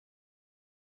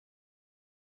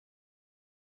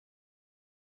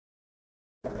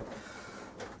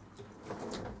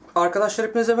Arkadaşlar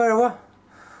hepinize merhaba.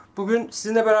 Bugün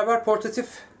sizinle beraber portatif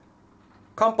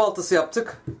kamp baltası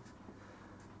yaptık.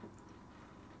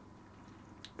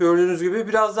 Gördüğünüz gibi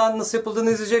birazdan nasıl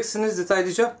yapıldığını izleyeceksiniz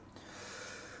detaylıca.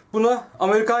 Buna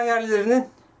Amerikan yerlilerinin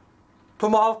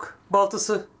Tomahawk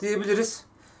baltası diyebiliriz.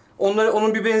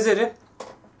 Onun bir benzeri.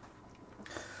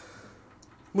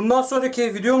 Bundan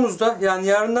sonraki videomuzda, yani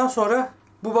yarından sonra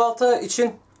bu balta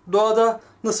için doğada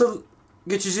nasıl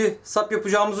geçici sap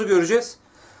yapacağımızı göreceğiz.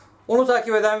 Onu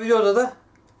takip eden videoda da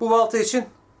bu balta için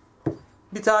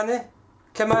bir tane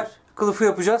kemer kılıfı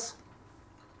yapacağız.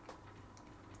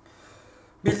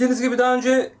 Bildiğiniz gibi daha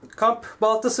önce kamp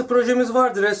baltası projemiz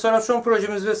vardı. Restorasyon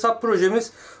projemiz ve sap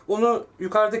projemiz. Onu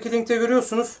yukarıdaki linkte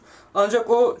görüyorsunuz. Ancak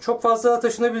o çok fazla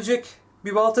taşınabilecek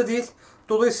bir balta değil.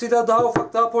 Dolayısıyla daha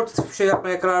ufak, daha portatif bir şey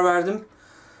yapmaya karar verdim.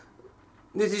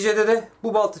 Neticede de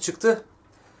bu balta çıktı.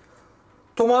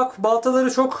 Tomahawk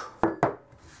baltaları çok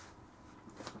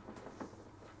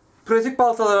pratik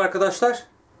baltalar arkadaşlar.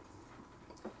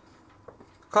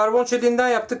 Karbon çeliğinden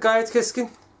yaptık. Gayet keskin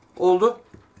oldu.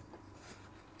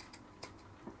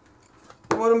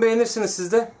 Umarım beğenirsiniz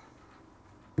siz de.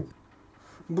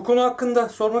 Bu konu hakkında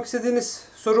sormak istediğiniz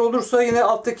soru olursa yine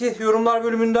alttaki yorumlar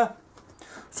bölümünde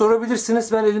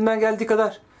sorabilirsiniz. Ben elimden geldiği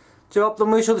kadar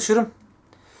cevaplamaya çalışırım.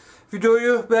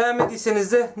 Videoyu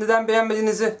beğenmediyseniz de neden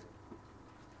beğenmediğinizi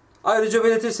ayrıca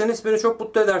belirtirseniz beni çok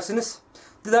mutlu edersiniz.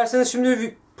 Dilerseniz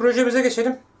şimdi projemize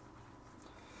geçelim.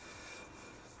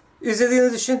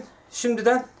 İzlediğiniz için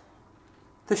şimdiden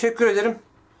teşekkür ederim.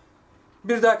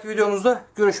 Bir dahaki videomuzda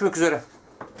görüşmek üzere.